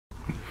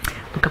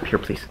here,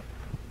 please.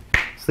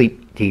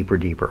 Sleep deeper,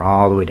 deeper,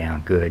 all the way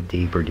down. Good.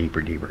 Deeper,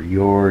 deeper, deeper.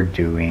 You're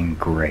doing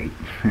great.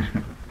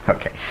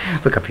 Okay.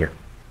 Look up here.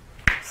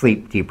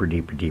 Sleep deeper,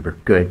 deeper, deeper.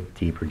 Good.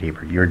 Deeper,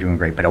 deeper. You're doing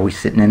great. But always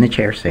sitting in the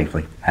chair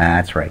safely.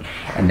 That's right.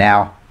 And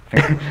now,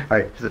 all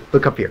right,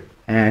 look up here.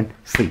 And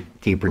sleep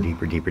deeper,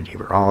 deeper, deeper,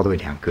 deeper. All the way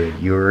down. Good.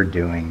 You're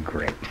doing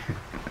great.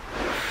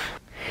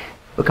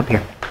 Look up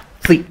here.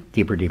 Sleep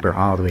deeper, deeper.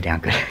 All the way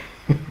down. Good.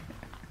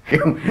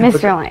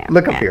 Mr. Lamb.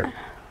 Look up here.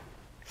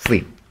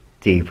 Sleep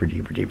deeper,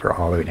 deeper, deeper.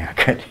 All the way down.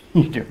 Good.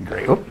 You're doing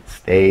great. Oh,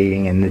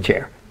 staying in the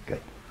chair.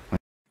 Good.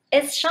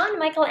 Is Shawn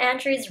Michael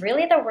Andrews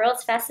really the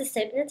world's fastest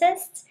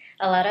hypnotist?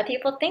 A lot of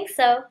people think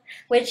so.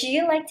 Would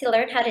you like to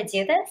learn how to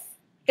do this?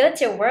 Go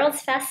to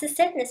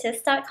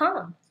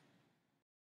worldsfastesthypnotist.com.